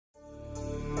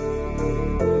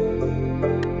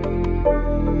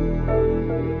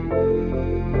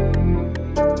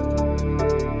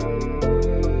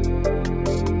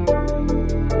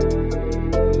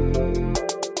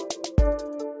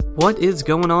What is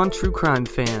going on, true crime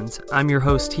fans? I'm your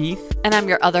host, Heath. And I'm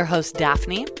your other host,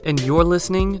 Daphne. And you're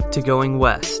listening to Going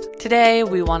West. Today,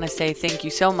 we want to say thank you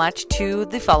so much to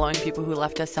the following people who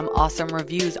left us some awesome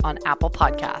reviews on Apple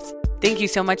Podcasts. Thank you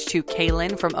so much to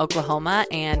Kaylin from Oklahoma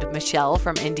and Michelle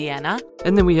from Indiana.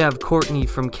 And then we have Courtney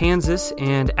from Kansas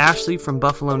and Ashley from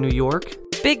Buffalo, New York.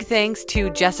 Big thanks to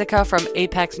Jessica from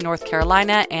Apex, North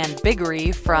Carolina, and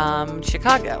Biggery from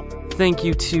Chicago. Thank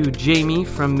you to Jamie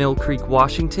from Mill Creek,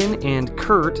 Washington, and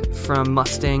Kurt from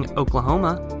Mustang,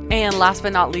 Oklahoma. And last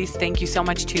but not least, thank you so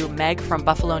much to Meg from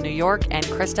Buffalo, New York, and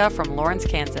Krista from Lawrence,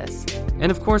 Kansas. And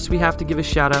of course, we have to give a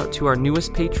shout out to our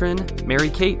newest patron,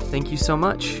 Mary Kate. Thank you so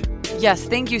much. Yes,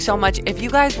 thank you so much. If you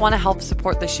guys want to help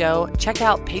support the show, check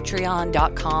out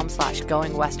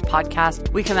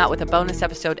patreon.com/goingwestpodcast. We come out with a bonus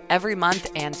episode every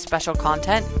month and special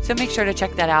content, so make sure to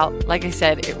check that out. Like I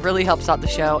said, it really helps out the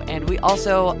show, and we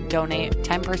also donate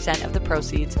 10% of the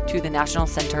proceeds to the National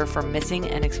Center for Missing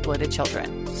and Exploited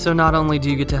Children. So not only do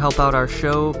you get to help out our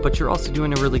show, but you're also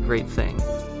doing a really great thing.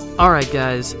 Alright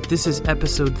guys, this is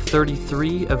episode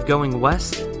 33 of Going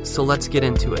West, so let's get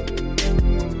into it.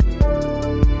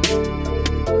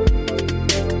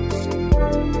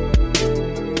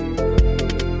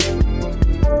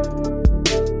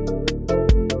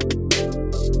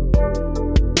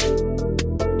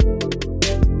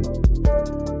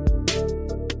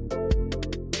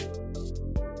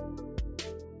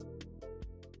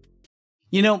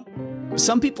 You know,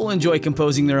 some people enjoy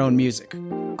composing their own music,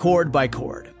 chord by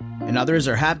chord, and others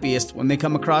are happiest when they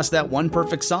come across that one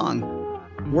perfect song.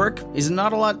 Work is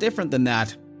not a lot different than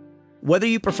that. Whether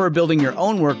you prefer building your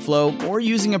own workflow or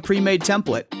using a pre-made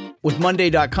template, with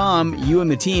Monday.com, you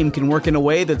and the team can work in a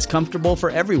way that's comfortable for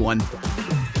everyone.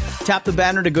 Tap the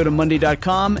banner to go to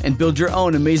Monday.com and build your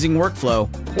own amazing workflow,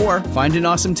 or find an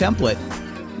awesome template.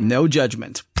 No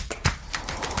judgment.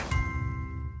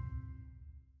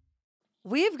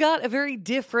 We've got a very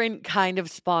different kind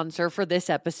of sponsor for this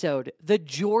episode, The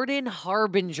Jordan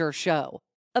Harbinger Show,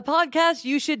 a podcast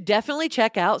you should definitely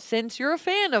check out since you're a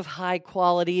fan of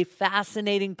high-quality,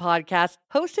 fascinating podcasts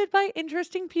hosted by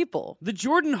interesting people. The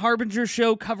Jordan Harbinger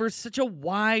Show covers such a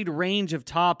wide range of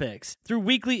topics through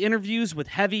weekly interviews with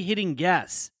heavy-hitting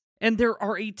guests. And there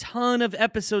are a ton of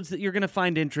episodes that you're going to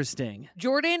find interesting.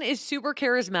 Jordan is super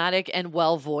charismatic and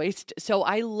well-voiced, so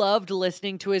I loved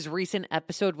listening to his recent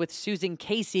episode with Susan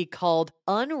Casey called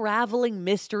Unraveling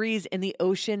Mysteries in the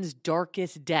Ocean's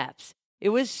Darkest Depths. It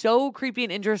was so creepy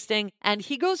and interesting, and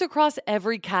he goes across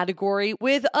every category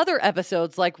with other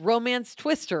episodes like Romance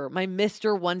Twister, My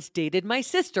Mister Once Dated My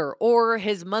Sister, or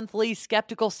his monthly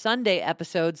Skeptical Sunday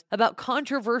episodes about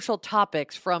controversial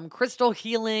topics from crystal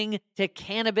healing to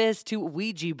cannabis to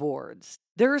Ouija boards.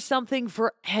 There's something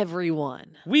for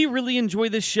everyone. We really enjoy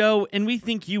this show, and we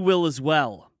think you will as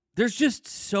well. There's just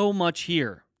so much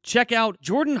here. Check out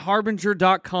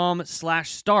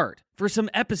jordanharbinger.com/start for some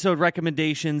episode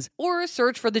recommendations. Or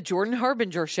search for The Jordan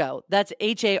Harbinger Show. That's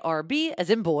HARB as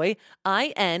in boy,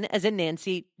 IN as in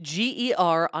Nancy,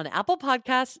 GER on Apple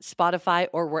Podcasts, Spotify,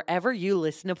 or wherever you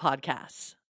listen to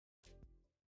podcasts.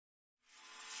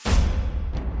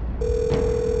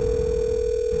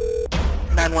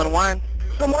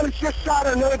 Someone has just shot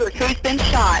another. Who's been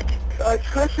shot?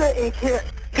 Trisha and Kit.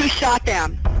 Who shot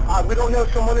them? We don't know.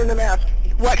 Someone in the mask.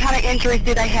 What kind of injuries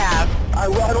do they have? I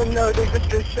don't know. They just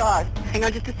been shot. Hang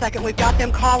on just a second. We've got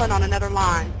them calling on another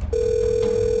line.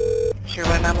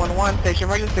 Sherman 911, station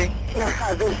emergency.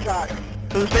 I've been shot.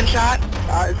 Who's been shot?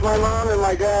 It's my mom and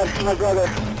my dad and my brother.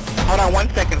 Hold on 1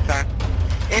 second, sir.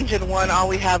 Engine 1, all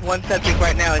we have one subject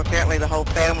right now. Apparently the whole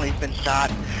family's been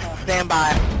shot. Stand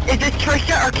by. Is this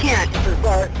Trisha or Kent? This is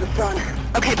Bart, the son.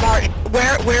 Okay, Bart,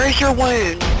 where is your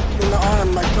wound? In the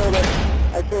arm, my shoulder.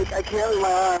 I think I can't read my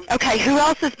arm. Okay, who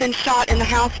else has been shot in the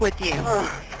house with you?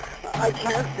 I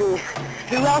can't see.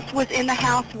 Who else was in the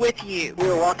house with you? We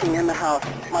were walking in the house.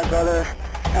 My brother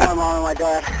and my mom and my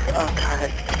dad. Oh, God, I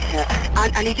can't.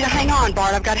 I need you to hang on,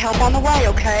 Bart. I've got help on the way,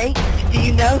 okay? Do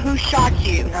you know who shot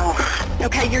you? No.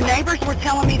 Okay, your neighbors were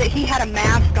telling me that he had a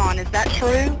mask on. Is that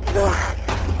true? No,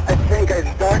 I think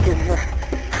it's dark in here.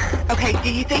 Okay, do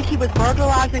you think he was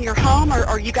burglarizing your home, or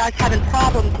are you guys having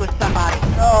problems with somebody?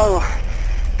 Oh,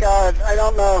 God, I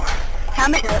don't know. How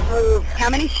many Can't move. How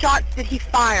many shots did he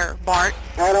fire, Bart?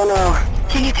 I don't know.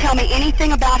 Can you tell me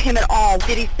anything about him at all?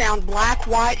 Did he sound black,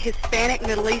 white, Hispanic,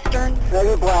 Middle Eastern?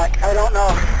 Maybe black. I don't know.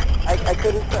 I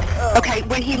couldn't... Okay,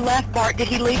 when he left, Bart, did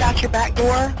he leave out your back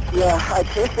door? Yeah, I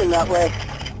chased him that way.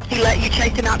 He let you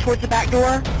chase him out towards the back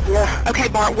door? Yeah. Okay,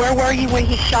 Bart, where were you when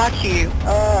he shot you?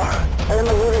 In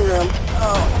the living room.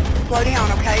 Slow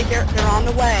down, okay? They're on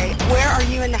the way. Where are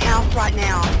you in the house right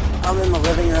now? I'm in the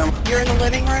living room. You're in the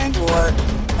living room? What?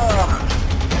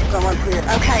 Someone's here.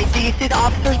 Okay, do you see the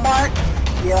officers, Bart?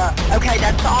 Yeah. Okay,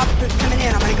 that's the officers coming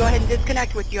in. I'm going to go ahead and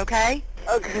disconnect with you, okay?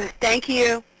 Okay. Thank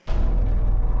you.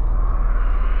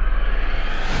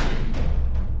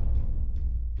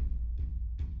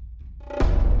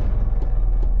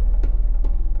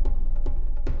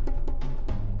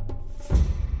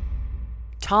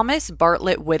 Thomas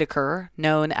Bartlett Whitaker,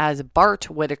 known as Bart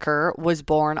Whitaker, was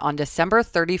born on December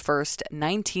 31st,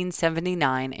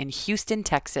 1979 in Houston,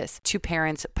 Texas, to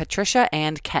parents Patricia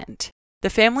and Kent. The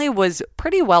family was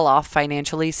pretty well off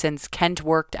financially since Kent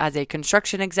worked as a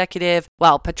construction executive,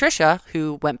 while Patricia,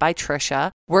 who went by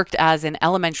Tricia, worked as an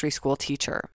elementary school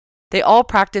teacher. They all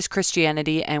practiced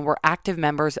Christianity and were active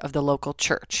members of the local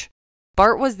church.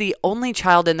 Bart was the only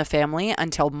child in the family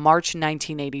until March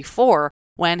 1984,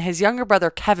 when his younger brother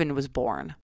Kevin was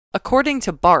born. According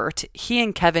to Bart, he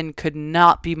and Kevin could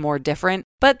not be more different,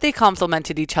 but they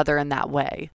complemented each other in that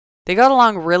way. They got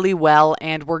along really well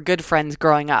and were good friends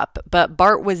growing up, but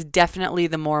Bart was definitely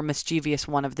the more mischievous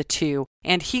one of the two,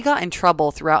 and he got in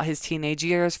trouble throughout his teenage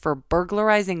years for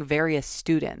burglarizing various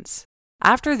students.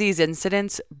 After these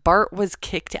incidents, Bart was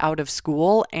kicked out of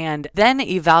school and then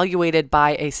evaluated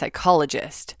by a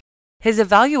psychologist. His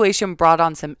evaluation brought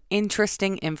on some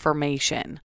interesting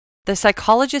information. The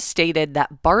psychologist stated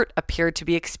that Bart appeared to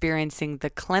be experiencing the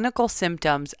clinical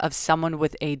symptoms of someone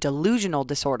with a delusional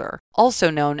disorder, also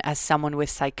known as someone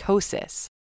with psychosis.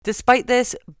 Despite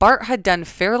this, Bart had done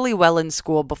fairly well in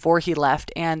school before he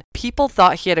left, and people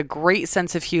thought he had a great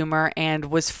sense of humor and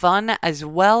was fun as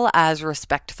well as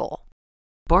respectful.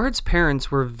 Bart's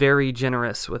parents were very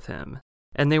generous with him,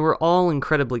 and they were all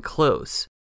incredibly close.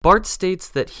 Bart states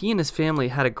that he and his family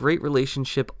had a great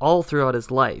relationship all throughout his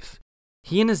life.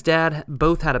 He and his dad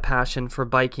both had a passion for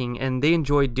biking, and they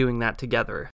enjoyed doing that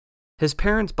together. His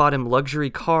parents bought him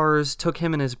luxury cars, took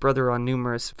him and his brother on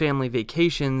numerous family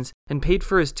vacations, and paid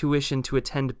for his tuition to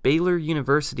attend Baylor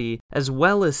University as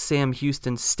well as Sam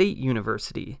Houston State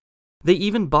University. They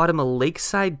even bought him a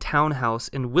lakeside townhouse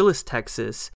in Willis,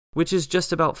 Texas, which is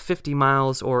just about 50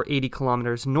 miles or 80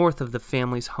 kilometers north of the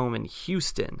family's home in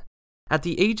Houston. At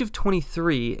the age of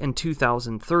 23 in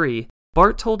 2003,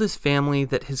 Bart told his family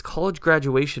that his college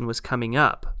graduation was coming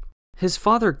up. His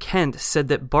father, Kent, said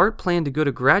that Bart planned to go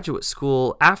to graduate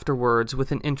school afterwards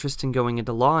with an interest in going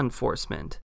into law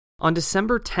enforcement. On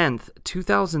December 10th,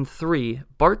 2003,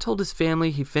 Bart told his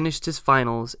family he finished his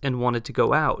finals and wanted to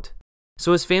go out.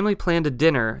 So his family planned a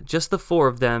dinner, just the four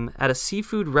of them, at a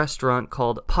seafood restaurant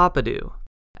called Papadu.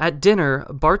 At dinner,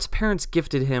 Bart's parents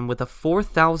gifted him with a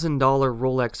 $4,000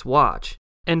 Rolex watch,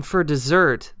 and for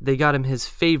dessert, they got him his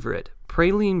favorite,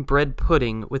 praline bread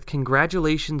pudding with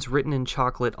congratulations written in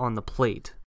chocolate on the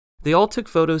plate. They all took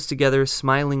photos together,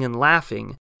 smiling and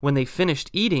laughing. When they finished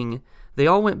eating, they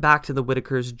all went back to the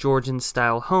Whitakers'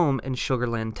 Georgian-style home in Sugar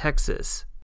Land, Texas.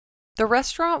 The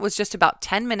restaurant was just about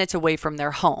 10 minutes away from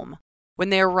their home. When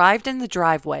they arrived in the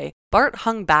driveway, Bart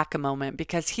hung back a moment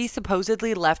because he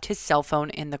supposedly left his cell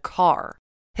phone in the car.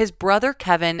 His brother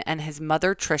Kevin and his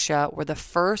mother Tricia were the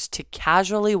first to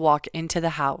casually walk into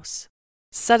the house.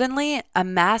 Suddenly, a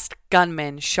masked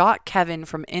gunman shot Kevin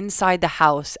from inside the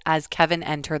house as Kevin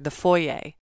entered the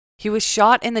foyer. He was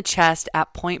shot in the chest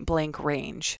at point-blank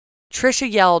range.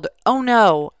 Tricia yelled, "Oh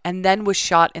no," and then was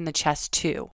shot in the chest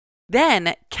too.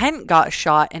 Then, Kent got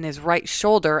shot in his right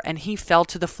shoulder and he fell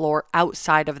to the floor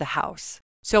outside of the house.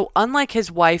 So unlike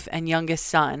his wife and youngest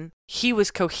son, he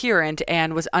was coherent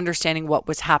and was understanding what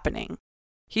was happening.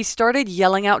 He started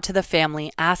yelling out to the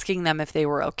family, asking them if they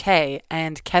were okay,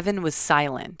 and Kevin was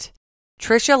silent.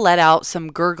 Tricia let out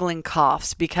some gurgling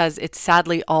coughs because it's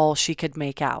sadly all she could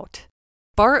make out.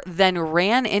 Bart then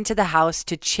ran into the house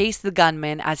to chase the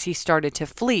gunman as he started to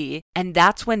flee, and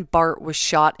that's when Bart was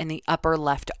shot in the upper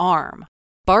left arm.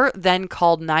 Bart then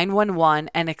called 911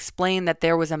 and explained that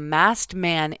there was a masked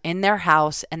man in their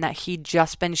house and that he'd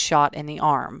just been shot in the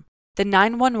arm. The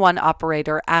 911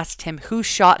 operator asked him who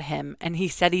shot him, and he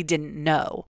said he didn't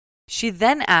know. She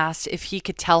then asked if he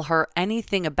could tell her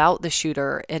anything about the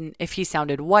shooter and if he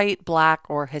sounded white, black,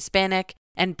 or Hispanic,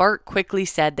 and Bart quickly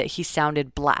said that he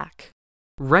sounded black.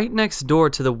 Right next door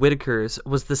to the Whitakers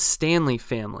was the Stanley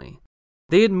family.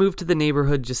 They had moved to the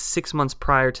neighborhood just 6 months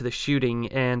prior to the shooting,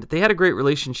 and they had a great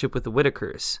relationship with the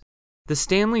Whitakers. The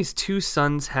Stanleys' 2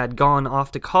 sons had gone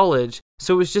off to college,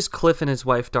 so it was just Cliff and his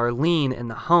wife Darlene in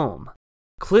the home.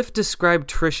 Cliff described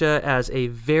Tricia as a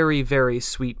very, very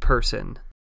sweet person.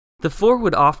 The 4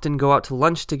 would often go out to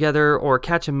lunch together or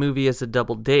catch a movie as a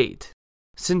double date.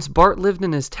 Since Bart lived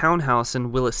in his townhouse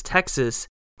in Willis, Texas,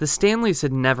 the Stanleys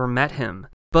had never met him,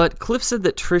 But Cliff said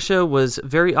that Tricia was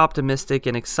very optimistic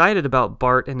and excited about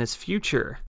Bart and his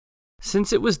future.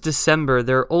 Since it was December,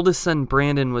 their oldest son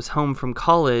Brandon was home from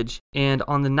college, and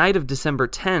on the night of December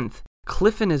 10th,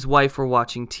 Cliff and his wife were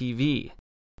watching TV.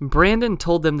 Brandon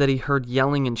told them that he heard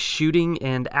yelling and shooting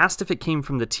and asked if it came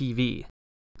from the TV.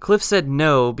 Cliff said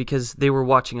no because they were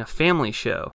watching a family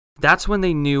show. That's when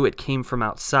they knew it came from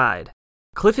outside.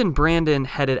 Cliff and Brandon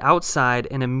headed outside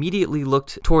and immediately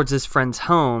looked towards his friend's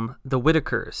home, the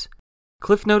Whitakers.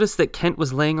 Cliff noticed that Kent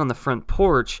was laying on the front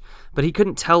porch, but he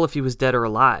couldn't tell if he was dead or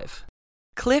alive.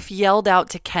 Cliff yelled out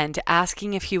to Kent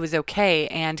asking if he was okay,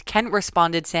 and Kent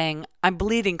responded saying, "I'm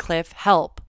bleeding, Cliff,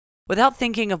 help." Without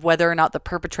thinking of whether or not the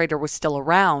perpetrator was still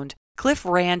around, Cliff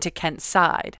ran to Kent's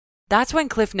side. That's when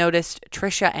Cliff noticed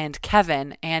Tricia and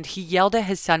Kevin, and he yelled at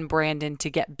his son Brandon to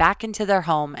get back into their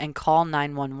home and call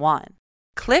 911.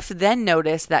 Cliff then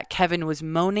noticed that Kevin was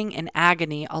moaning in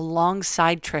agony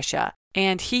alongside Tricia,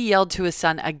 and he yelled to his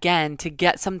son again to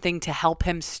get something to help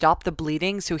him stop the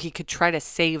bleeding so he could try to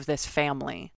save this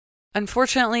family.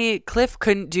 Unfortunately, Cliff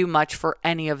couldn't do much for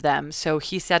any of them, so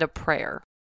he said a prayer.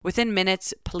 Within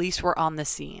minutes, police were on the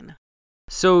scene.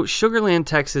 So, Sugar Land,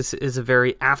 Texas is a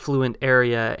very affluent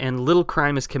area, and little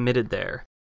crime is committed there.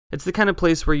 It's the kind of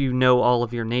place where you know all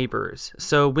of your neighbors.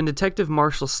 So when Detective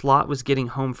Marshall Slott was getting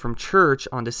home from church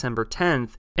on December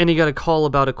 10th, and he got a call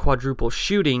about a quadruple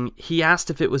shooting, he asked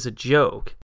if it was a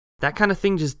joke. That kind of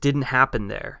thing just didn't happen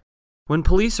there. When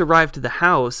police arrived to the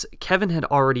house, Kevin had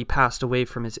already passed away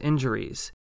from his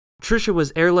injuries. Tricia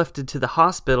was airlifted to the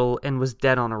hospital and was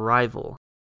dead on arrival.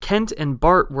 Kent and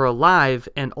Bart were alive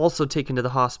and also taken to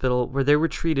the hospital where they were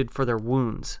treated for their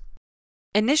wounds.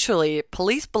 Initially,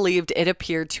 police believed it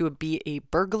appeared to be a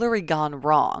burglary gone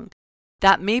wrong,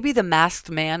 that maybe the masked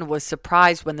man was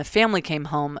surprised when the family came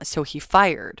home, so he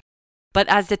fired. But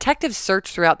as detectives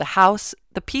searched throughout the house,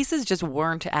 the pieces just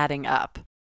weren't adding up.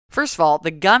 First of all,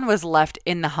 the gun was left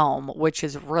in the home, which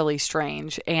is really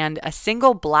strange, and a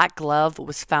single black glove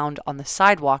was found on the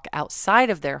sidewalk outside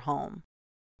of their home.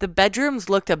 The bedrooms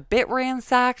looked a bit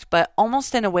ransacked, but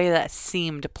almost in a way that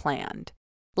seemed planned.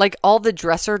 Like all the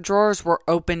dresser drawers were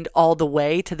opened all the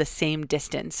way to the same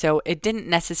distance, so it didn't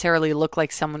necessarily look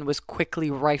like someone was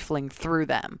quickly rifling through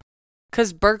them.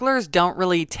 Because burglars don't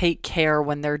really take care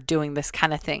when they're doing this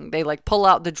kind of thing. They pull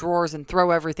out the drawers and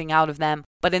throw everything out of them,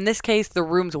 but in this case, the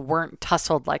rooms weren't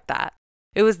tussled like that.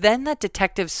 It was then that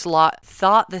Detective Slott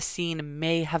thought the scene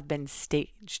may have been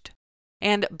staged.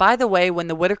 And by the way, when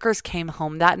the Whitakers came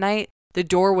home that night, the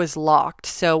door was locked,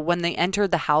 so when they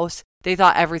entered the house, they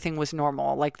thought everything was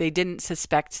normal, they didn't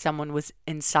suspect someone was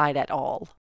inside at all.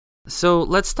 So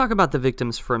let's talk about the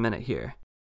victims for a minute here.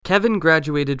 Kevin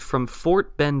graduated from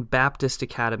Fort Bend Baptist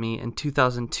Academy in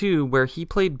 2002, where he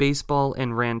played baseball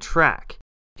and ran track.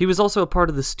 He was also a part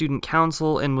of the student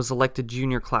council and was elected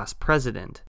junior class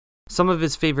president. Some of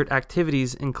his favorite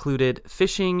activities included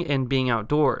fishing and being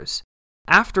outdoors.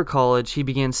 After college, he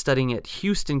began studying at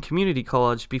Houston Community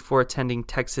College before attending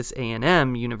Texas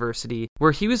A&M University,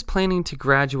 where he was planning to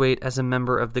graduate as a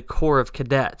member of the Corps of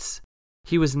Cadets.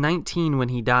 He was 19 when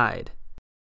he died.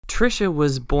 Tricia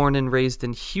was born and raised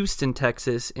in Houston,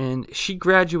 Texas, and she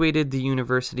graduated the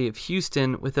University of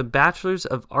Houston with a Bachelor's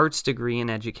of Arts degree in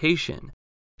education.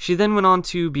 She then went on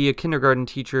to be a kindergarten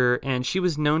teacher, and she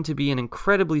was known to be an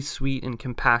incredibly sweet and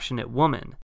compassionate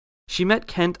woman. She met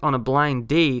Kent on a blind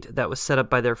date that was set up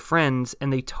by their friends,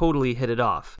 and they totally hit it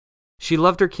off. She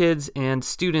loved her kids and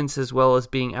students as well as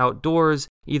being outdoors,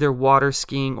 either water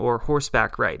skiing or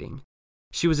horseback riding.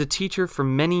 She was a teacher for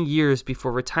many years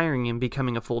before retiring and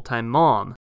becoming a full-time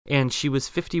mom, and she was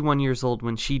 51 years old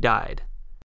when she died.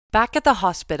 Back at the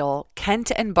hospital,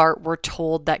 Kent and Bart were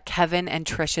told that Kevin and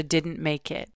Tricia didn't make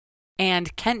it.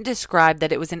 And Kent described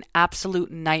that it was an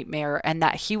absolute nightmare and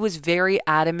that he was very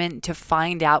adamant to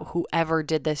find out whoever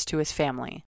did this to his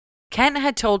family. Kent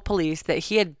had told police that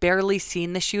he had barely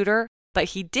seen the shooter, but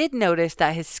he did notice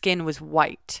that his skin was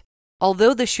white.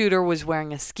 Although the shooter was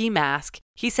wearing a ski mask,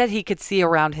 he said he could see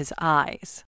around his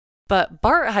eyes. But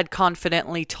Bart had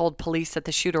confidently told police that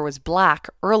the shooter was black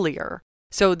earlier,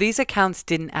 so these accounts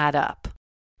didn't add up.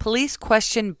 Police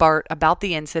questioned Bart about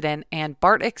the incident, and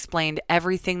Bart explained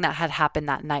everything that had happened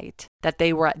that night, that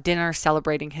they were at dinner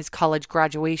celebrating his college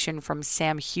graduation from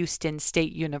Sam Houston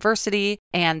State University,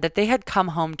 and that they had come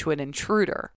home to an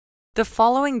intruder. The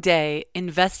following day,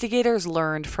 investigators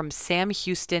learned from Sam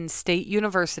Houston State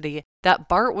University that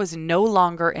Bart was no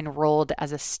longer enrolled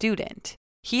as a student.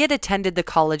 He had attended the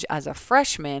college as a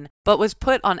freshman, but was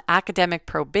put on academic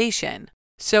probation.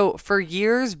 So for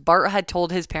years, Bart had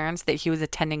told his parents that he was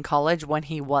attending college when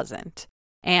he wasn't.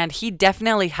 And he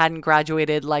definitely hadn't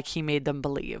graduated like he made them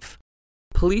believe.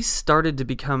 Police started to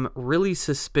become really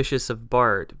suspicious of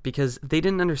Bart because they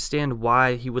didn't understand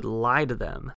why he would lie to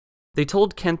them. They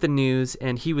told Kent the news,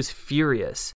 and he was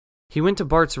furious. He went to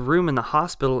Bart's room in the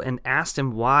hospital and asked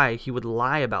him why he would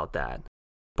lie about that.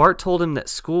 Bart told him that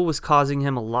school was causing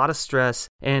him a lot of stress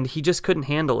and he just couldn't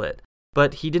handle it,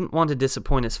 but he didn't want to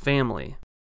disappoint his family.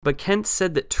 But Kent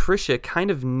said that Tricia kind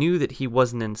of knew that he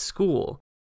wasn't in school.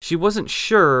 She wasn't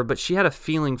sure, but she had a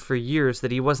feeling for years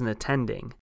that he wasn't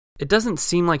attending. It doesn't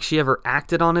seem like she ever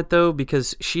acted on it though,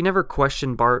 because she never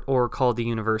questioned Bart or called the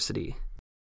university.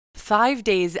 5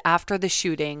 days after the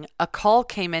shooting, a call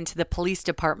came into the police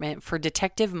department for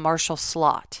Detective Marshall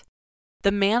Slott.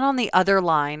 The man on the other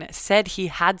line said he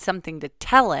had something to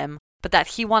tell him, but that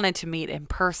he wanted to meet in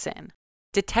person.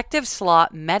 Detective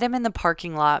Slott met him in the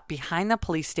parking lot behind the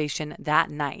police station that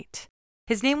night.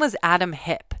 His name was Adam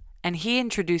Hipp, and he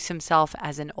introduced himself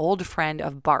as an old friend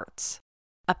of Bart's.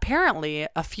 Apparently,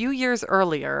 a few years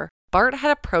earlier, Bart had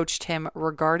approached him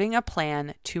regarding a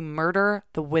plan to murder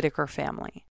the Whitaker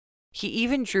family. He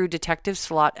even drew Detective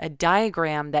Slott a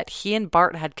diagram that he and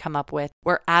Bart had come up with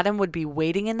where Adam would be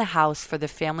waiting in the house for the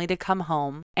family to come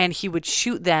home, and he would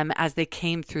shoot them as they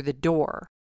came through the door.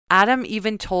 Adam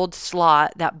even told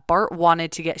Slott that Bart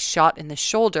wanted to get shot in the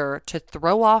shoulder to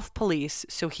throw off police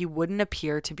so he wouldn't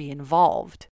appear to be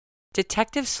involved.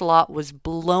 Detective Slott was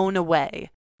blown away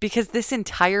because this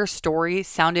entire story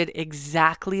sounded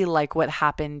exactly like what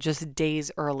happened just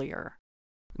days earlier.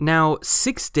 Now,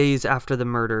 6 days after the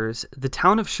murders, the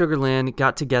town of Sugar Land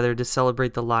got together to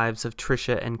celebrate the lives of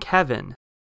Tricia and Kevin.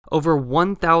 Over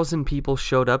 1,000 people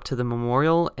showed up to the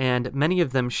memorial, and many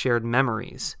of them shared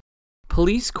memories.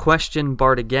 Police questioned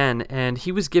Bart again, and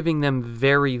he was giving them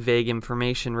very vague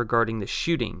information regarding the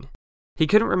shooting. He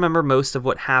couldn't remember most of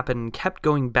what happened and kept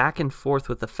going back and forth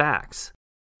with the facts.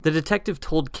 The detective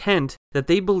told Kent that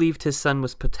they believed his son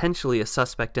was potentially a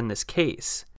suspect in this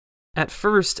case. At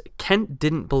first, Kent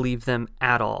didn't believe them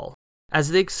at all.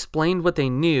 As they explained what they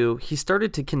knew, he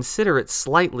started to consider it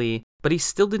slightly, but he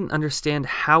still didn't understand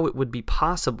how it would be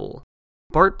possible.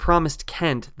 Bart promised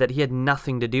Kent that he had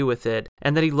nothing to do with it,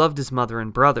 and that he loved his mother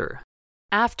and brother.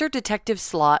 After Detective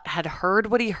Slott had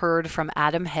heard what he heard from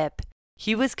Adam Hipp,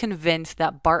 he was convinced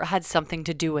that Bart had something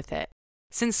to do with it.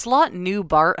 Since Slott knew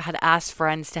Bart had asked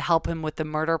friends to help him with the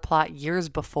murder plot years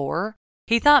before,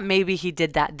 he thought maybe he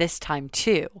did that this time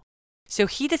too. So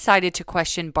he decided to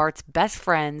question Bart's best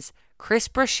friends, Chris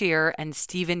Brashear and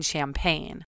Stephen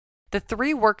Champagne. The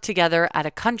three worked together at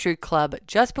a country club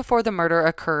just before the murder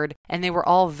occurred, and they were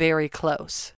all very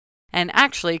close. And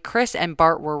actually, Chris and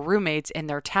Bart were roommates in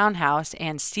their townhouse,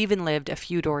 and Stephen lived a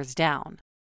few doors down.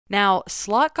 Now,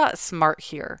 Slott got smart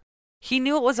here. He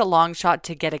knew it was a long shot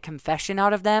to get a confession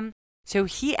out of them, so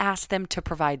he asked them to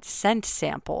provide scent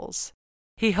samples.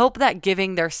 He hoped that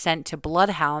giving their scent to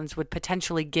bloodhounds would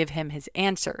potentially give him his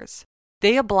answers.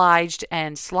 They obliged,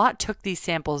 and Slott took these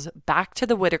samples back to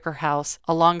the Whitaker house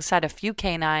alongside a few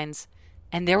canines,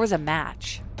 and there was a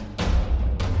match.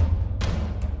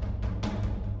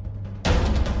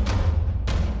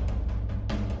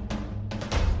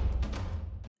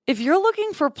 If you're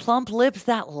looking for plump lips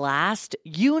that last,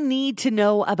 you need to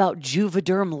know about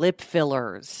Juvederm lip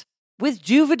fillers. With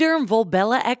Juvederm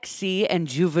Volbella XC and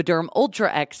Juvederm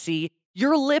Ultra XC,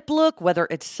 your lip look, whether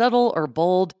it's subtle or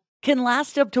bold, can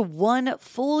last up to 1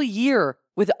 full year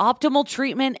with optimal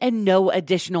treatment and no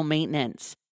additional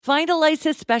maintenance. Find a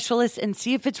licensed specialist and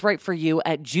see if it's right for you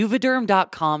at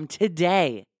Juvederm.com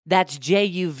today. That's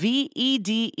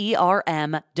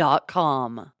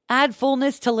JUVEDERM.com. Add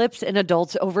fullness to lips in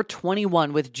adults over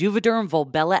 21 with Juvederm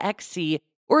Volbella XC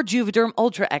or Juvederm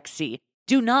Ultra XC.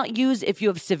 Do not use if you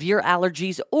have severe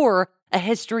allergies or a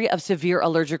history of severe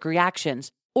allergic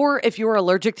reactions, or if you are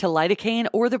allergic to lidocaine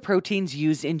or the proteins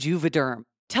used in Juvederm.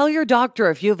 Tell your doctor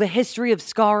if you have a history of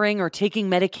scarring or taking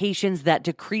medications that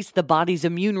decrease the body's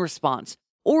immune response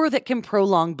or that can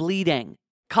prolong bleeding.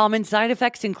 Common side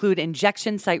effects include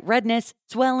injection site redness,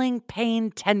 swelling,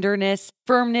 pain, tenderness,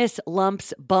 firmness,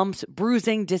 lumps, bumps,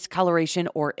 bruising, discoloration,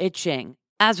 or itching.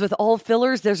 As with all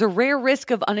fillers, there's a rare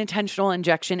risk of unintentional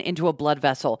injection into a blood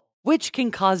vessel, which can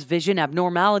cause vision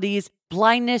abnormalities,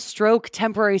 blindness, stroke,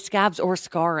 temporary scabs, or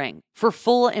scarring. For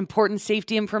full important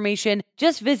safety information,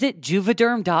 just visit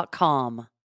Juvederm.com.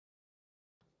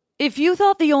 If you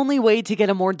thought the only way to get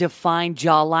a more defined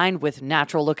jawline with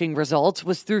natural-looking results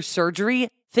was through surgery,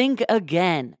 think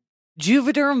again.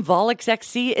 Juvederm Volux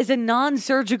XC is a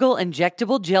non-surgical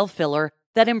injectable gel filler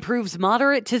that improves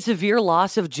moderate to severe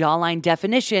loss of jawline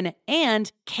definition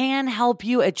and can help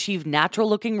you achieve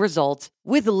natural-looking results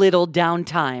with little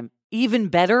downtime. Even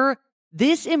better,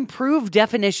 This improved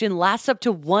definition lasts up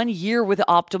to 1 year with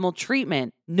optimal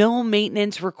treatment. No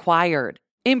maintenance required.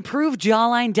 Improved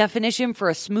jawline definition for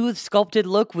a smooth, sculpted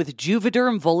look with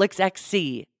Juvederm Volux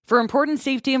XC. For important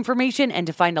safety information and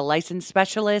to find a licensed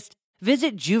specialist,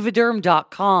 visit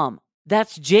Juvederm.com.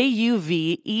 That's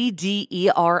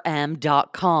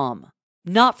JUVEDERM.com.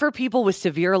 Not for people with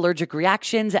severe allergic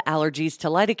reactions, allergies to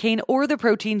lidocaine, or the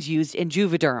proteins used in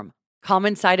Juvederm.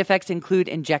 Common side effects include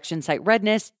injection site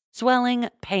redness, swelling,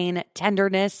 pain,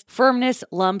 tenderness, firmness,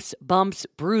 lumps, bumps,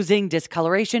 bruising,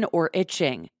 discoloration, or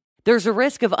itching. There's a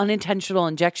risk of unintentional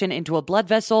injection into a blood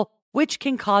vessel, which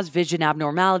can cause vision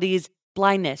abnormalities,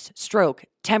 blindness, stroke,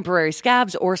 temporary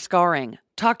scabs, or scarring.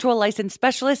 Talk to a licensed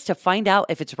specialist to find out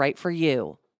if it's right for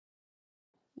you.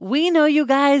 We know you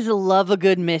guys love a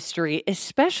good mystery,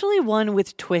 especially one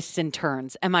with twists and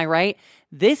turns. Am I right?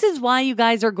 This is why you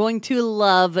guys are going to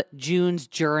love June's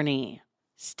journey.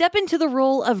 Step into the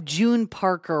role of June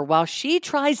Parker while she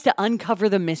tries to uncover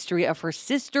the mystery of her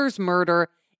sister's murder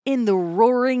in the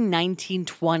roaring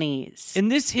 1920s. In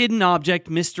this hidden object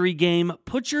mystery game,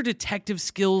 put your detective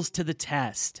skills to the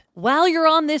test. While you're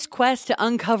on this quest to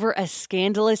uncover a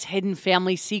scandalous hidden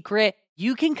family secret,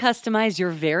 you can customize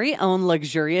your very own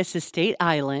luxurious estate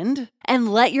island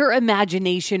and let your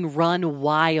imagination run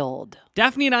wild.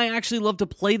 Daphne and I actually love to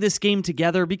play this game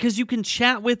together because you can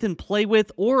chat with and play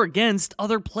with or against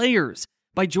other players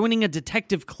by joining a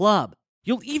detective club.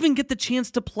 You'll even get the chance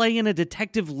to play in a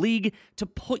detective league to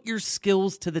put your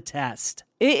skills to the test.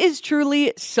 It is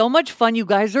truly so much fun. You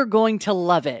guys are going to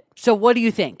love it. So what do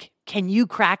you think? Can you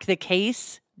crack the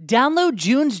case? Download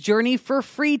June's Journey for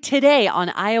free today on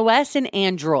iOS and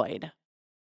Android.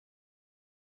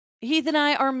 Heath and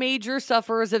I are major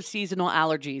sufferers of seasonal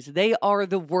allergies. They are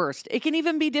the worst. It can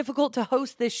even be difficult to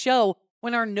host this show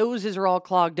when our noses are all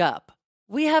clogged up.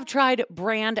 We have tried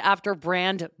brand after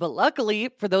brand, but luckily,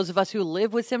 for those of us who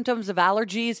live with symptoms of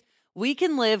allergies, we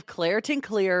can live Claritin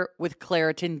Clear with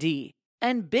Claritin D.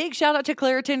 And big shout out to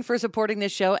Claritin for supporting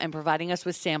this show and providing us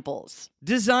with samples.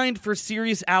 Designed for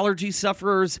serious allergy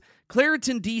sufferers,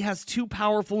 Claritin D has 2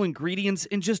 powerful ingredients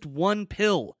in just 1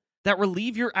 pill that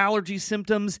relieve your allergy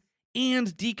symptoms and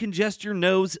decongest your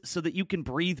nose so that you can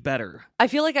breathe better. I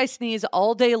feel like I sneeze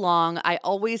all day long. I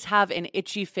always have an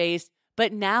itchy face.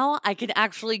 But now I can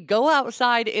actually go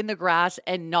outside in the grass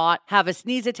and not have a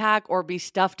sneeze attack or be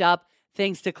stuffed up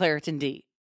thanks to Claritin D.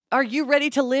 Are you ready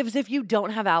to live as if you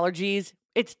don't have allergies?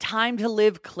 It's time to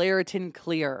live Claritin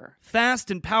Clear.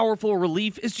 Fast and powerful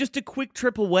relief is just a quick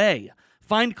trip away.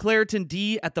 Find Claritin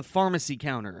D at the pharmacy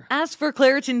counter. Ask for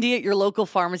Claritin D at your local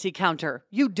pharmacy counter.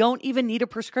 You don't even need a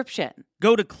prescription.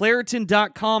 Go to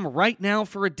Claritin.com right now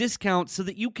for a discount so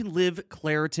that you can live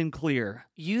Claritin Clear.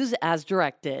 Use as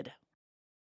directed.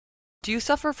 Do you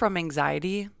suffer from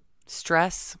anxiety,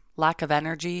 stress, lack of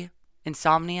energy,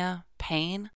 insomnia,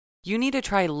 pain? You need to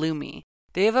try Lumi.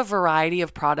 They have a variety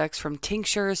of products from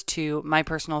tinctures to, my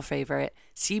personal favorite,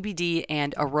 CBD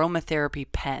and aromatherapy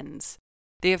pens.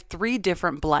 They have 3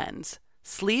 different blends: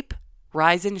 Sleep,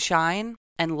 Rise and Shine,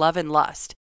 and Love and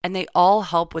Lust. And they all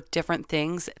help with different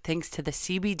things thanks to the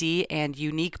CBD and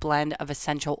unique blend of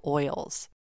essential oils.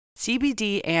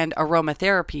 CBD and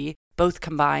aromatherapy, both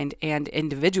combined and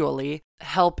individually,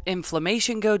 help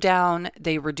inflammation go down,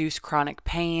 they reduce chronic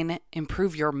pain,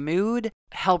 improve your mood,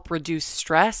 help reduce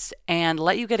stress, and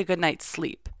let you get a good night's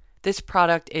sleep. This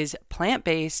product is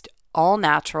plant-based, all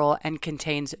natural, and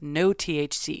contains no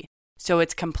THC, so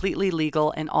it's completely legal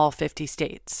in all 50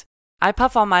 states. I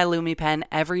puff on my LumiPen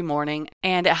every morning,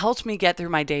 and it helps me get through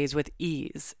my days with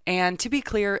ease. And to be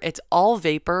clear, it's all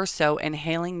vapor, so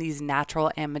inhaling these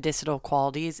natural and medicinal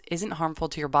qualities isn't harmful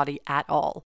to your body at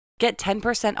all. Get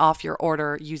 10% off your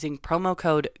order using promo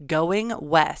code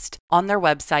GOINGWEST on their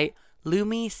website,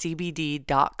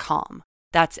 LumiCBD.com.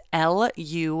 That's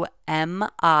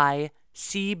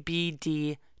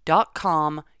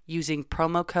LUMICBD.com using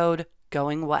promo code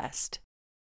GOINGWEST.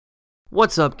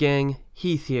 What's up, gang?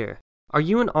 Heath here. Are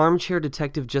you an armchair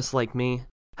detective just like me?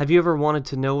 Have you ever wanted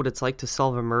to know what it's like to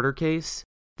solve a murder case?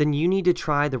 Then you need to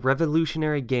try the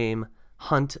revolutionary game,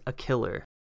 Hunt a Killer.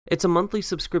 It's a monthly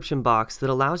subscription box that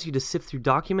allows you to sift through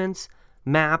documents,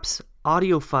 maps,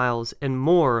 audio files, and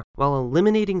more while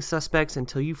eliminating suspects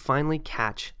until you finally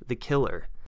catch the killer.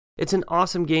 It's an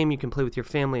awesome game you can play with your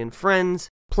family and friends,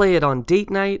 play it on date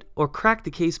night, or crack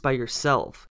the case by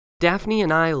yourself. Daphne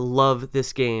and I love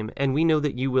this game, and we know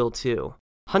that you will too.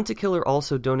 Hunt a Killer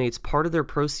also donates part of their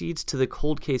proceeds to the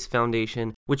Cold Case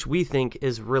Foundation, which we think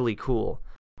is really cool.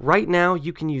 Right now,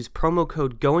 you can use promo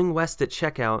code GOINGWEST at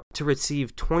checkout to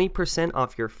receive 20%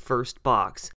 off your first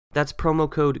box. That's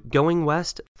promo code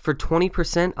GOINGWEST for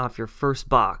 20% off your first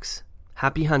box.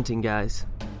 Happy hunting, guys.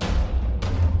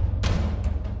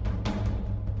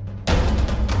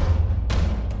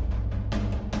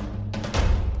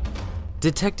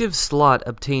 Detective Slott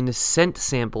obtained scent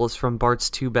samples from Bart's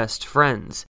two best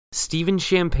friends, Stephen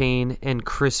Champagne and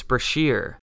Chris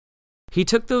Brashear. He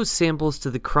took those samples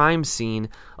to the crime scene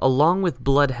along with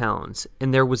bloodhounds,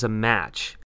 and there was a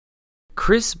match.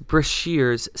 Chris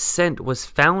Brashear's scent was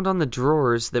found on the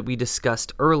drawers that we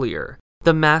discussed earlier,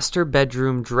 the master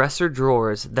bedroom dresser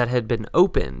drawers that had been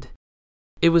opened.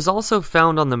 It was also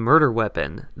found on the murder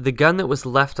weapon, the gun that was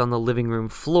left on the living room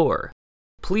floor.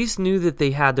 Police knew that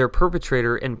they had their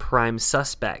perpetrator and prime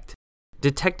suspect.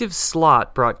 Detective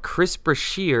Slott brought Chris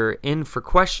Brashear in for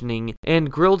questioning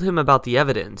and grilled him about the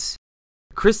evidence.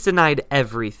 Chris denied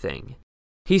everything.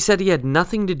 He said he had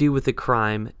nothing to do with the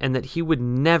crime and that he would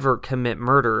never commit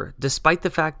murder, despite the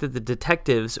fact that the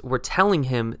detectives were telling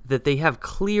him that they have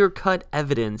clear-cut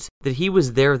evidence that he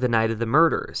was there the night of the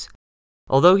murders.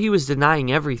 Although he was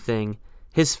denying everything,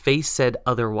 his face said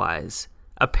otherwise.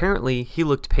 Apparently, he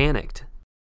looked panicked.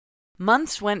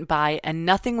 Months went by and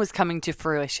nothing was coming to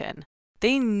fruition.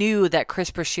 They knew that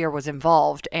Chris Brashear was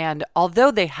involved, and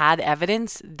although they had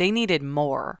evidence, they needed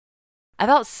more.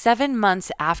 About 7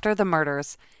 months after the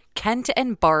murders, Kent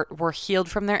and Bart were healed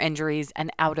from their injuries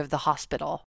and out of the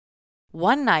hospital.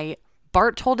 One night,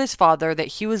 Bart told his father that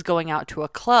he was going out to a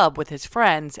club with his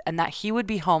friends and that he would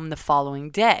be home the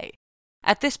following day.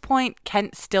 At this point,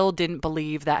 Kent still didn't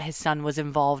believe that his son was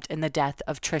involved in the death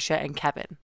of Trisha and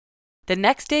Kevin. The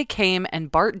next day came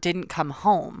and Bart didn't come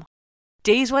home.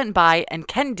 Days went by and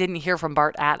Kent didn't hear from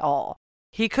Bart at all.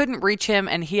 He couldn't reach him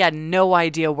and he had no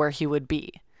idea where he would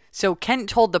be. So Kent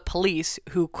told the police,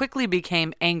 who quickly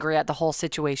became angry at the whole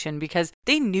situation because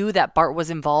they knew that Bart was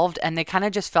involved and they kind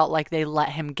of just felt like they let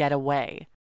him get away.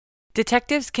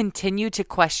 Detectives continued to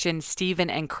question Stephen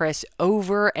and Chris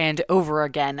over and over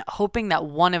again, hoping that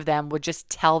one of them would just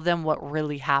tell them what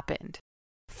really happened.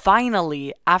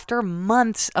 Finally, after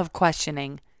months of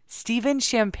questioning, Stephen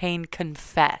Champagne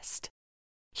confessed.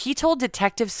 He told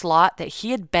Detective Slott that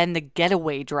he had been the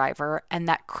getaway driver and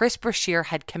that Chris Brashear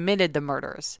had committed the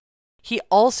murders. He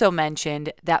also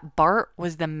mentioned that Bart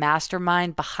was the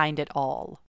mastermind behind it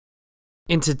all.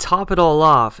 And to top it all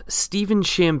off, Stephen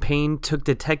Champagne took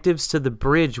detectives to the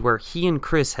bridge where he and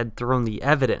Chris had thrown the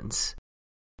evidence.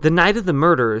 The night of the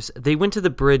murders, they went to the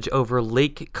bridge over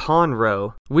Lake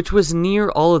Conroe, which was near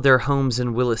all of their homes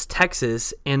in Willis,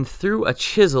 Texas, and threw a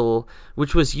chisel,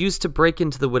 which was used to break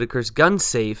into the Whitaker's gun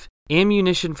safe,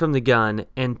 ammunition from the gun,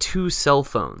 and 2 cell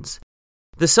phones.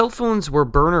 The cell phones were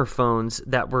burner phones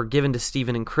that were given to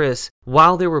Stephen and Chris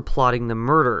while they were plotting the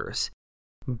murders.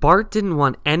 Bart didn't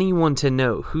want anyone to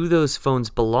know who those phones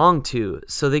belonged to,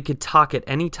 so they could talk at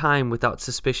any time without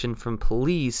suspicion from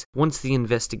police once the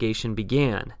investigation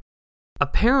began.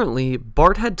 Apparently,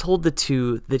 Bart had told the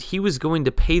two that he was going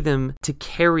to pay them to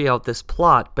carry out this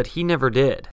plot, but he never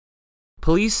did.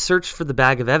 Police searched for the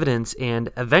bag of evidence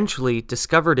and eventually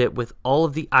discovered it with all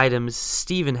of the items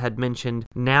Stephen had mentioned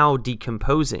now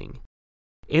decomposing.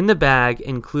 In the bag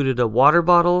included a water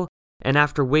bottle, and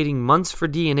after waiting months for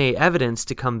DNA evidence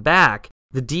to come back,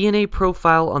 the DNA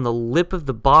profile on the lip of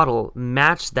the bottle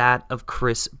matched that of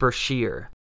Chris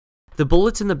Brashear. The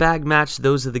bullets in the bag matched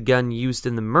those of the gun used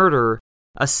in the murder,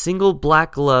 a single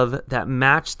black glove that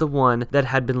matched the one that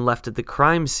had been left at the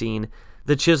crime scene,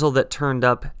 the chisel that turned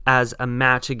up as a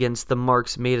match against the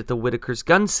marks made at the Whitaker's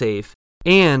gun safe,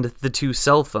 and the 2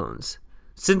 cell phones.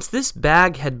 Since this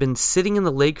bag had been sitting in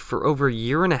the lake for over a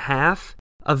year and a half,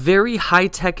 a very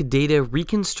high-tech data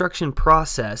reconstruction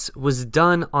process was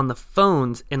done on the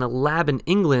phones in a lab in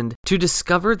England to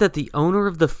discover that the owner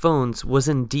of the phones was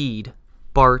indeed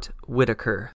Bart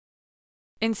Whitaker.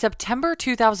 In September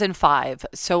 2005,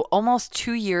 so almost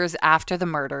 2 years after the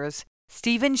murders,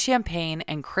 Stephen Champagne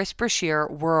and Chris Brashear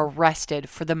were arrested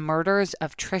for the murders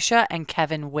of Trisha and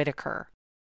Kevin Whitaker.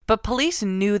 But police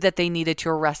knew that they needed to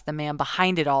arrest the man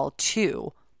behind it all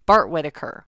too, Bart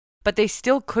Whitaker. But they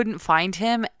still couldn't find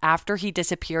him after he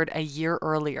disappeared a year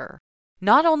earlier.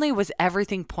 Not only was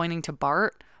everything pointing to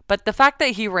Bart, but the fact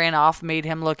that he ran off made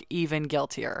him look even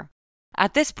guiltier.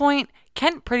 At this point,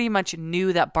 Kent pretty much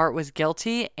knew that Bart was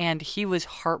guilty, and he was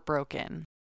heartbroken.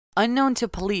 Unknown to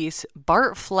police,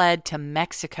 Bart fled to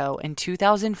Mexico in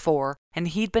 2004, and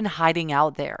he'd been hiding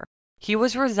out there. He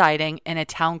was residing in a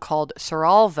town called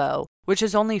Cerralvo, which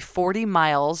is only 40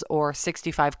 miles or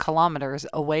 65 kilometers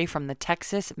away from the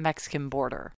Texas-Mexican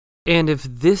border. And if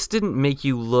this didn't make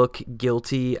you look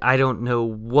guilty, I don't know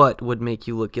what would make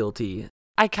you look guilty.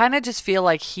 I kind of just feel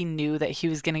like he knew that he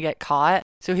was going to get caught,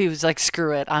 so he was like,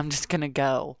 screw it, I'm just going to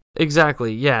go.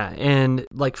 Exactly, yeah. And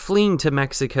like fleeing to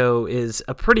Mexico is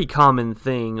a pretty common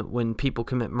thing when people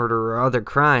commit murder or other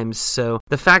crimes. So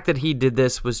the fact that he did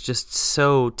this was just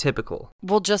so typical.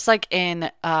 Well, just like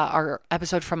in our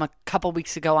episode from a couple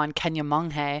weeks ago on Kenya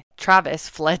Monghe, Travis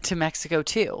fled to Mexico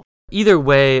too. Either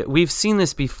way, we've seen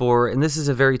this before, and this is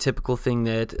a very typical thing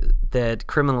that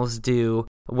criminals do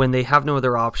when they have no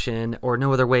other option or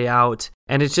no other way out.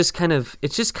 And it's just kind of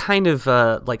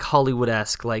like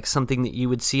Hollywood-esque, like something that you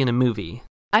would see in a movie.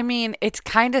 I mean, it's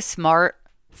kind of smart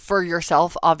for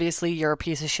yourself. Obviously, you're a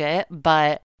piece of shit.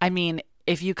 But I mean,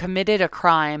 if you committed a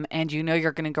crime and you know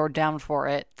you're going to go down for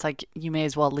it, it's like you may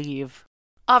as well leave.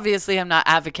 Obviously, I'm not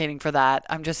advocating for that.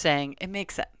 I'm just saying it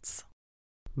makes sense.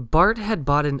 Bart had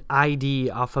bought an ID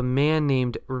off a man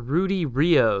named Rudy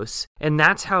Rios, and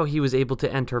that's how he was able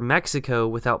to enter Mexico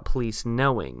without police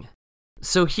knowing.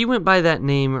 So he went by that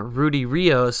name Rudy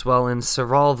Rios while in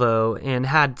Cerralvo and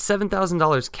had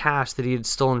 $7,000 cash that he had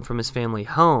stolen from his family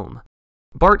home.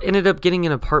 Bart ended up getting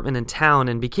an apartment in town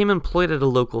and became employed at a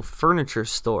local furniture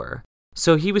store.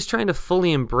 So he was trying to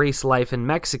fully embrace life in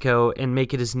Mexico and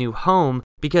make it his new home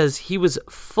because he was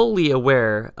fully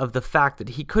aware of the fact that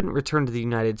he couldn't return to the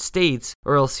United States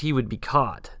or else he would be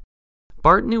caught.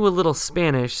 Bart knew a little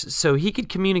Spanish, so he could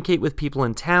communicate with people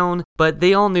in town, but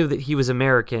they all knew that he was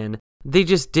American. They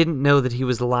just didn't know that he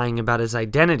was lying about his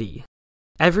identity.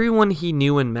 Everyone he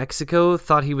knew in Mexico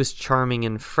thought he was charming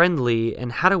and friendly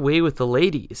and had a way with the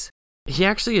ladies. He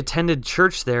actually attended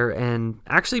church there and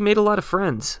actually made a lot of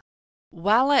friends.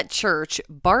 While at church,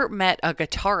 Bart met a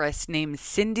guitarist named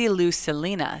Cindy Lou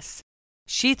Salinas.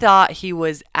 She thought he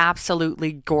was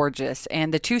absolutely gorgeous,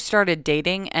 and the two started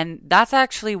dating, and that's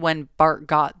actually when Bart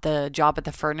got the job at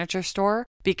the furniture store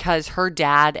because her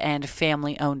dad and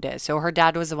family owned it. So her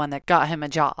dad was the one that got him a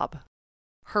job.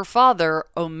 Her father,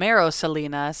 Homero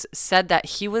Salinas, said that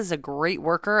he was a great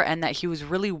worker and that he was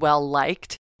really well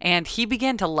liked, and he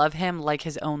began to love him like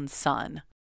his own son.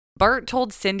 Bart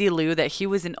told Cindy Lou that he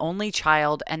was an only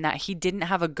child and that he didn't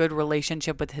have a good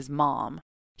relationship with his mom.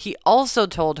 He also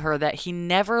told her that he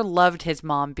never loved his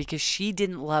mom because she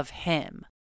didn't love him.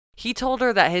 He told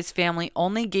her that his family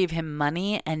only gave him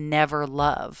money and never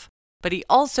love. But he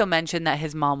also mentioned that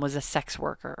his mom was a sex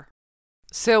worker.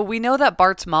 So we know that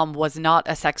Bart's mom was not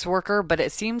a sex worker, but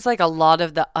it seems like a lot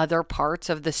of the other parts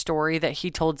of the story that he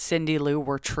told Cindy Lou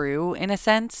were true in a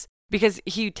sense. Because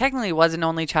he technically was an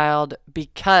only child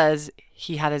because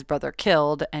he had his brother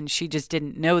killed and she just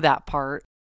didn't know that part.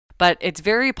 But it's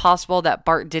very possible that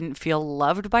Bart didn't feel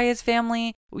loved by his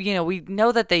family. You know, we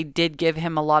know that they did give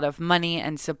him a lot of money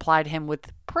and supplied him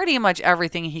with pretty much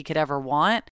everything he could ever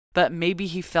want. But maybe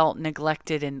he felt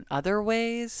neglected in other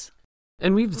ways.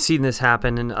 And we've seen this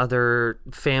happen in other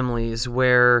families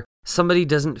where somebody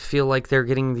doesn't feel like they're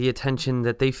getting the attention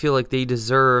that they feel like they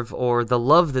deserve or the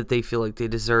love that they feel like they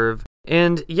deserve.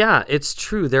 And yeah, it's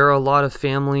true. There are a lot of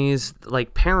families,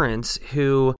 like parents,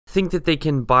 who think that they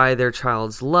can buy their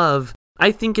child's love.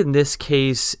 I think in this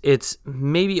case, it's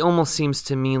maybe almost seems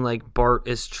to me like Bart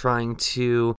is trying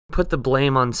to put the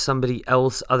blame on somebody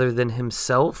else other than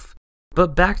himself.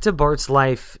 But back to Bart's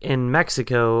life in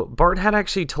Mexico, Bart had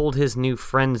actually told his new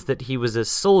friends that he was a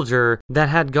soldier that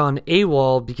had gone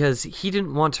AWOL because he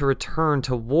didn't want to return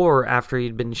to war after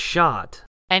he'd been shot.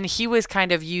 And he was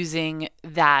kind of using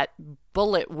that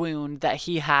bullet wound that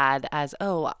he had as,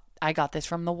 oh, I got this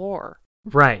from the war.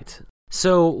 Right.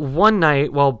 So one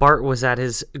night while Bart was at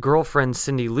his girlfriend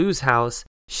Cindy Lou's house,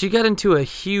 she got into a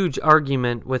huge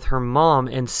argument with her mom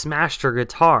and smashed her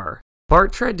guitar.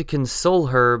 Bart tried to console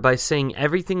her by saying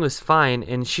everything was fine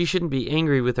and she shouldn't be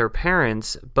angry with her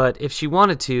parents, but if she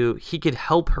wanted to, he could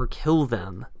help her kill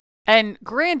them. And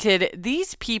granted,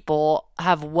 these people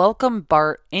have welcomed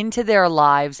Bart into their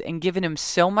lives and given him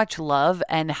so much love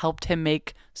and helped him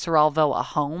make Cerralvo a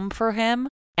home for him,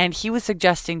 and he was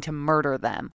suggesting to murder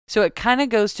them. So it kind of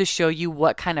goes to show you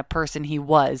what kind of person he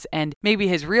was, and maybe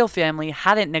his real family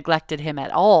hadn't neglected him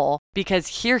at all,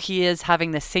 because here he is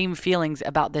having the same feelings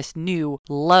about this new,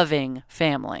 loving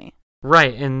family.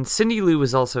 Right, and Cindy Lou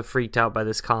was also freaked out by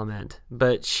this comment,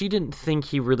 but she didn't think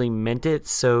he really meant it,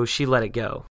 so she let it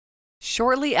go.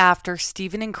 Shortly after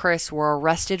Stephen and Chris were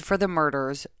arrested for the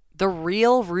murders, the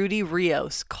real Rudy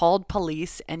Rios called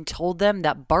police and told them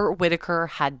that Bart Whitaker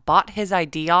had bought his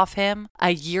ID off him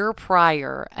a year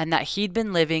prior and that he'd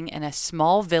been living in a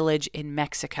small village in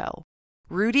Mexico.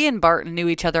 Rudy and Bart knew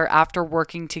each other after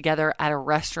working together at a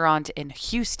restaurant in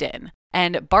Houston,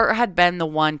 and Bart had been the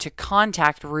one to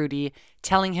contact Rudy,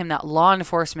 telling him that law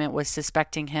enforcement was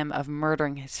suspecting him of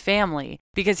murdering his family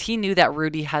because he knew that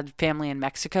Rudy had family in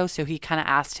Mexico, so he kind of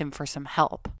asked him for some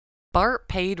help. Bart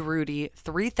paid Rudy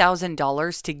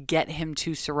 $3,000 to get him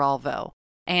to Cerralvo.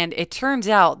 And it turns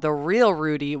out the real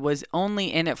Rudy was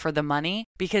only in it for the money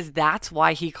because that's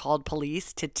why he called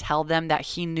police to tell them that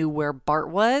he knew where Bart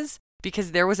was,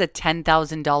 because there was a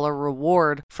 $10,000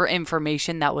 reward for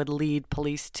information that would lead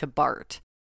police to Bart.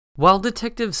 While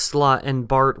Detective Slott and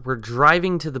Bart were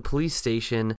driving to the police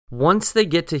station, once they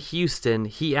get to Houston,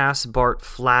 he asks Bart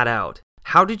flat out,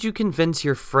 "How did you convince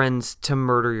your friends to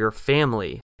murder your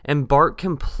family?" And Bart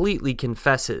completely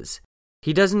confesses.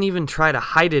 He doesn't even try to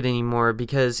hide it anymore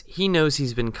because he knows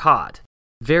he's been caught.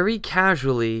 Very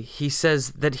casually, he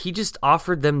says that he just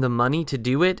offered them the money to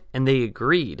do it and they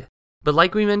agreed. But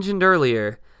like we mentioned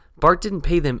earlier, Bart didn't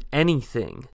pay them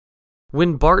anything.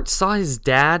 When Bart saw his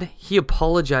dad, he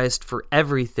apologized for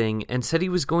everything and said he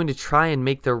was going to try and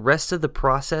make the rest of the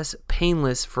process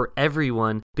painless for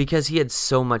everyone because he had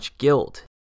so much guilt.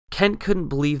 Kent couldn't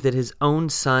believe that his own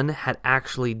son had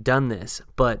actually done this,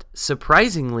 but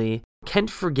surprisingly, Kent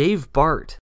forgave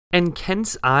Bart. In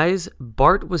Kent's eyes,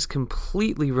 Bart was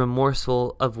completely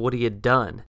remorseful of what he had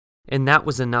done, and that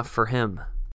was enough for him.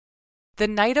 The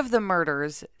night of the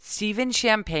murders, Stephen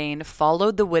Champagne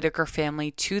followed the Whitaker family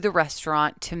to the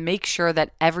restaurant to make sure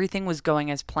that everything was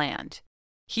going as planned.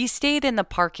 He stayed in the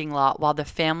parking lot while the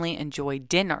family enjoyed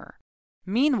dinner.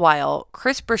 Meanwhile,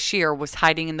 Chris Brashear was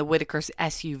hiding in the Whitakers'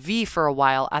 SUV for a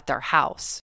while at their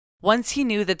house. Once he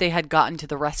knew that they had gotten to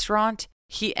the restaurant,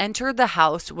 he entered the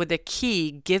house with a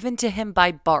key given to him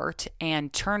by Bart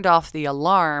and turned off the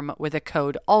alarm with a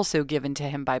code also given to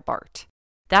him by Bart.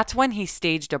 That's when he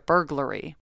staged a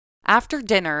burglary. After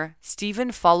dinner,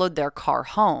 Stephen followed their car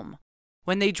home.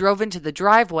 When they drove into the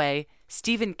driveway,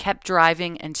 Stephen kept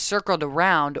driving and circled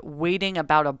around, waiting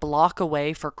about a block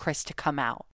away for Chris to come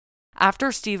out.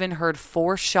 After Stephen heard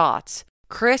 4 shots,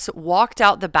 Chris walked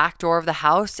out the back door of the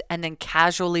house and then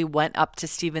casually went up to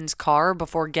Stephen's car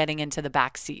before getting into the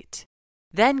back seat.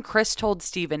 Then Chris told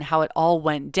Stephen how it all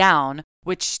went down,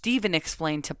 which Stephen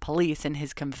explained to police in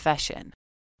his confession.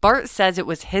 Bart says it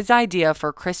was his idea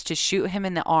for Chris to shoot him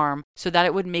in the arm so that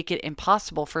it would make it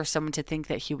impossible for someone to think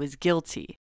that he was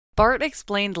guilty. Bart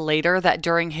explained later that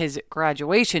during his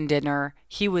graduation dinner,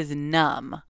 he was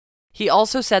numb. He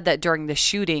also said that during the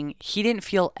shooting, he didn't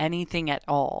feel anything at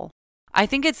all. I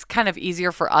think it's kind of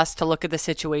easier for us to look at the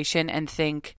situation and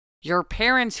think, your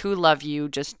parents who love you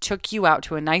just took you out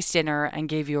to a nice dinner and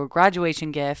gave you a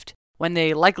graduation gift when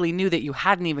they likely knew that you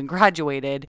hadn't even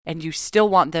graduated and you still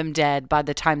want them dead by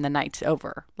the time the night's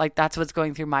over. Like, that's what's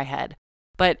going through my head.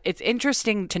 But it's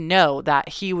interesting to know that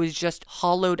he was just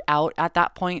hollowed out at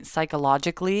that point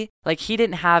psychologically. Like, he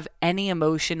didn't have any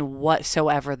emotion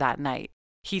whatsoever that night.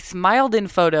 He smiled in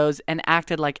photos and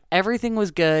acted like everything was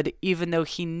good, even though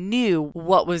he knew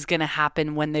what was going to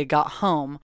happen when they got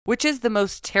home, which is the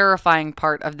most terrifying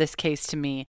part of this case to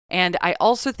me. And I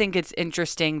also think it's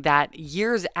interesting that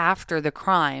years after the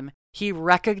crime, he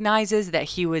recognizes that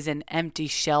he was an empty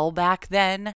shell back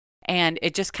then. And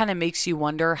it just kind of makes you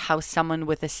wonder how someone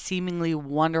with a seemingly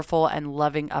wonderful and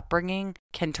loving upbringing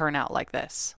can turn out like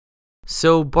this.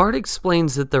 So Bart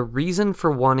explains that the reason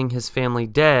for wanting his family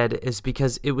dead is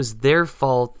because it was their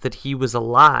fault that he was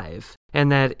alive,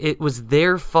 and that it was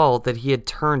their fault that he had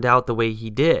turned out the way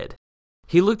he did.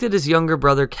 He looked at his younger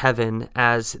brother Kevin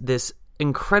as this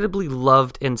incredibly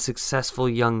loved and successful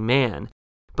young man,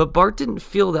 but Bart didn't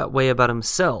feel that way about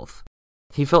himself.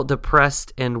 He felt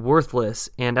depressed and worthless,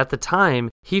 and at the time,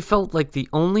 he felt like the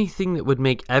only thing that would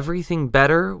make everything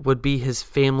better would be his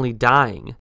family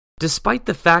dying. Despite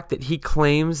the fact that he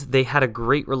claims they had a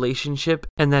great relationship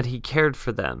and that he cared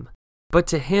for them. But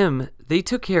to him, they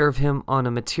took care of him on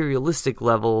a materialistic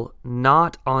level,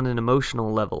 not on an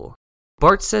emotional level.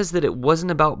 Bart says that it wasn't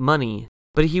about money,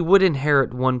 but he would inherit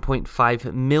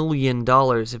 $1.5 million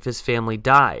if his family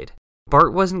died.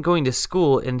 Bart wasn't going to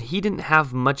school and he didn't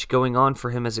have much going on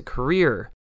for him as a career.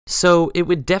 So it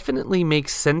would definitely make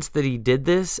sense that he did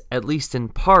this, at least in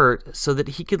part, so that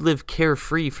he could live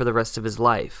carefree for the rest of his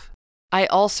life. I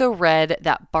also read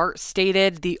that Bart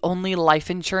stated the only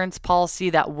life insurance policy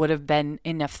that would have been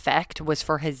in effect was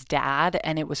for his dad,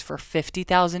 and it was for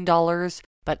 $50,000.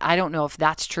 But I don't know if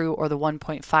that's true or the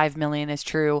 $1.5 million is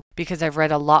true, because I've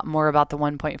read a lot more about the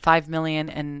 $1.5 million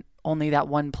and only that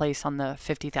one place on the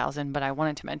 $50,000, but I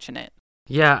wanted to mention it.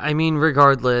 Yeah, I mean,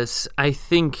 regardless, I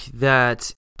think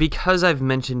that because I've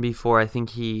mentioned before, I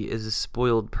think he is a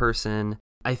spoiled person.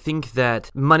 I think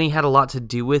that money had a lot to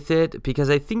do with it because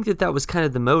I think that that was kind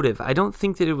of the motive. I don't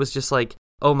think that it was just like,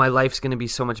 oh, my life's going to be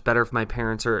so much better if my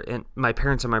parents and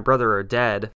my brother are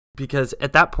dead. Because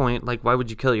at that point, like, why would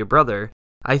you kill your brother?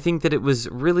 I think that it was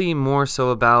really more so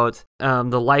about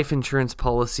the life insurance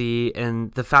policy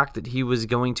and the fact that he was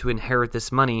going to inherit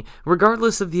this money,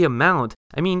 regardless of the amount.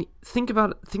 I mean, think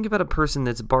about a person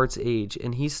that's Bart's age,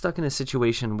 and he's stuck in a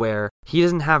situation where he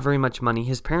doesn't have very much money.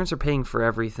 His parents are paying for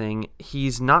everything.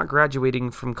 He's not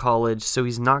graduating from college, so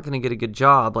he's not going to get a good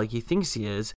job like he thinks he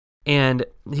is. And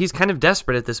he's kind of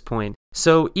desperate at this point.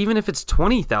 So even if it's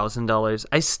 $20,000,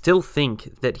 I still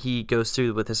think that he goes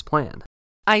through with his plan.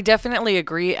 I definitely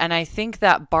agree, and I think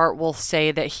that Bart will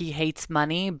say that he hates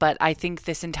money, but I think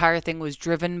this entire thing was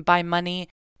driven by money.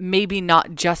 Maybe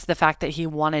not just the fact that he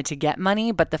wanted to get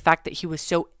money, but the fact that he was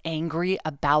so angry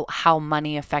about how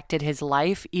money affected his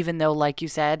life, even though, like you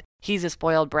said, he's a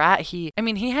spoiled brat. He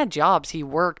had jobs, he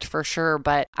worked for sure,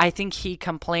 but I think he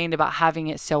complained about having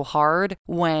it so hard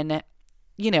when,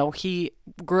 he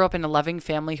grew up in a loving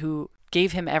family who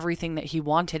gave him everything that he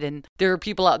wanted. And there are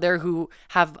people out there who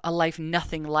have a life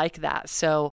nothing like that.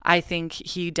 So I think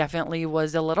he definitely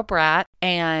was a little brat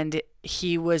and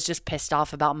he was just pissed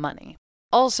off about money.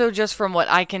 Also, just from what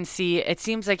I can see, it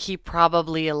seems like he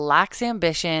probably lacks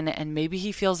ambition and maybe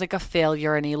he feels like a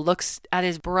failure and he looks at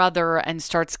his brother and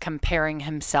starts comparing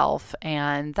himself,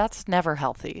 and that's never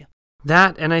healthy.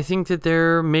 That, and I think that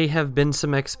there may have been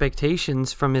some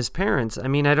expectations from his parents. I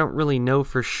mean, I don't really know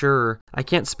for sure. I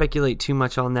can't speculate too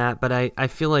much on that, but I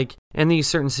feel like in these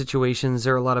certain situations,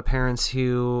 there are a lot of parents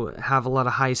who have a lot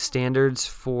of high standards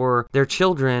for their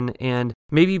children, and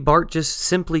maybe Bart just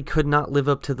simply could not live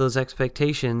up to those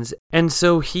expectations, and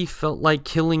so he felt like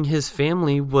killing his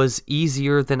family was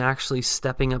easier than actually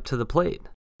stepping up to the plate.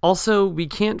 Also, we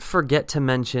can't forget to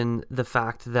mention the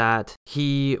fact that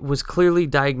he was clearly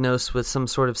diagnosed with some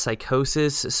sort of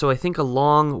psychosis, so I think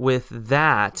along with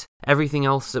that, everything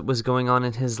else that was going on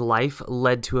in his life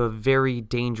led to a very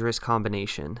dangerous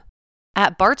combination.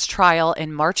 At Bart's trial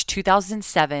in March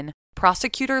 2007,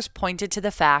 prosecutors pointed to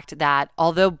the fact that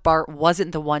although Bart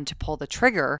wasn't the one to pull the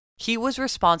trigger, he was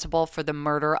responsible for the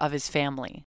murder of his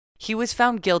family. He was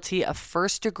found guilty of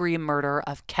first-degree murder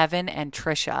of Kevin and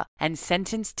Tricia and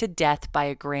sentenced to death by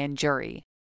a grand jury.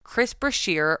 Chris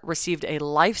Brashear received a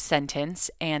life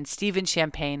sentence, and Stephen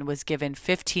Champagne was given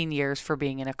 15 years for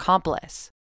being an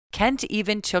accomplice. Kent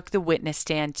even took the witness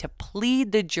stand to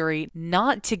plead the jury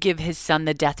not to give his son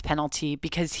the death penalty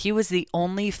because he was the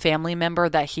only family member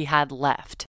that he had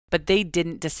left, but they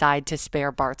didn't decide to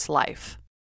spare Bart's life.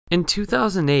 In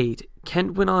 2008,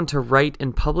 Kent went on to write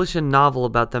and publish a novel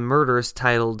about the murders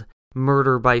titled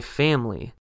Murder by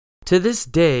Family. To this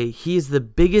day, he is the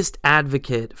biggest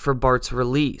advocate for Bart's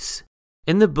release.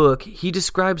 In the book, he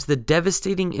describes the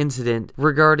devastating incident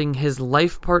regarding his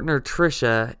life partner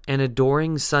Tricia and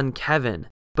adoring son Kevin,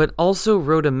 but also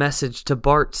wrote a message to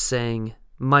Bart saying,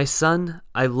 "My son,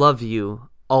 I love you.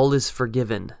 All is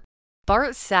forgiven."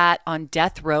 Bart sat on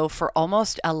death row for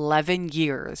almost 11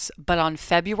 years, but on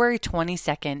February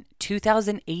 22,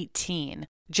 2018,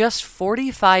 just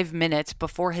 45 minutes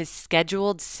before his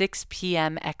scheduled 6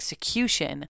 p.m.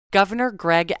 execution, Governor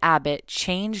Greg Abbott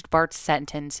changed Bart's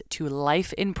sentence to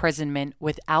life imprisonment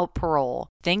without parole,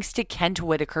 thanks to Kent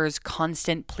Whitaker's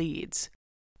constant pleas.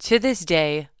 To this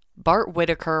day, Bart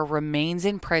Whitaker remains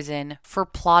in prison for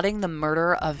plotting the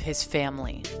murder of his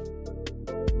family.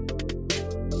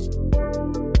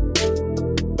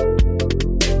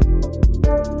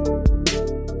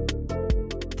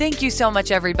 Thank you so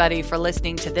much, everybody, for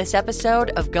listening to this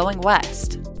episode of Going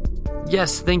West.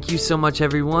 Yes, thank you so much,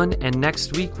 everyone, and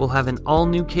next week we'll have an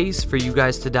all-new case for you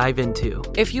guys to dive into.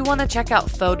 If you want to check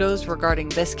out photos regarding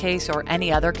this case or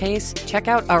any other case, check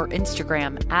out our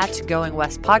Instagram at Going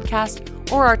West Podcast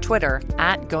or our Twitter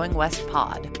at Going West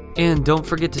Pod. And don't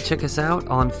forget to check us out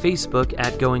on Facebook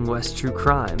at Going West True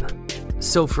Crime.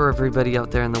 So for everybody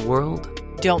out there in the world,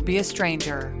 don't be a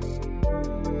stranger.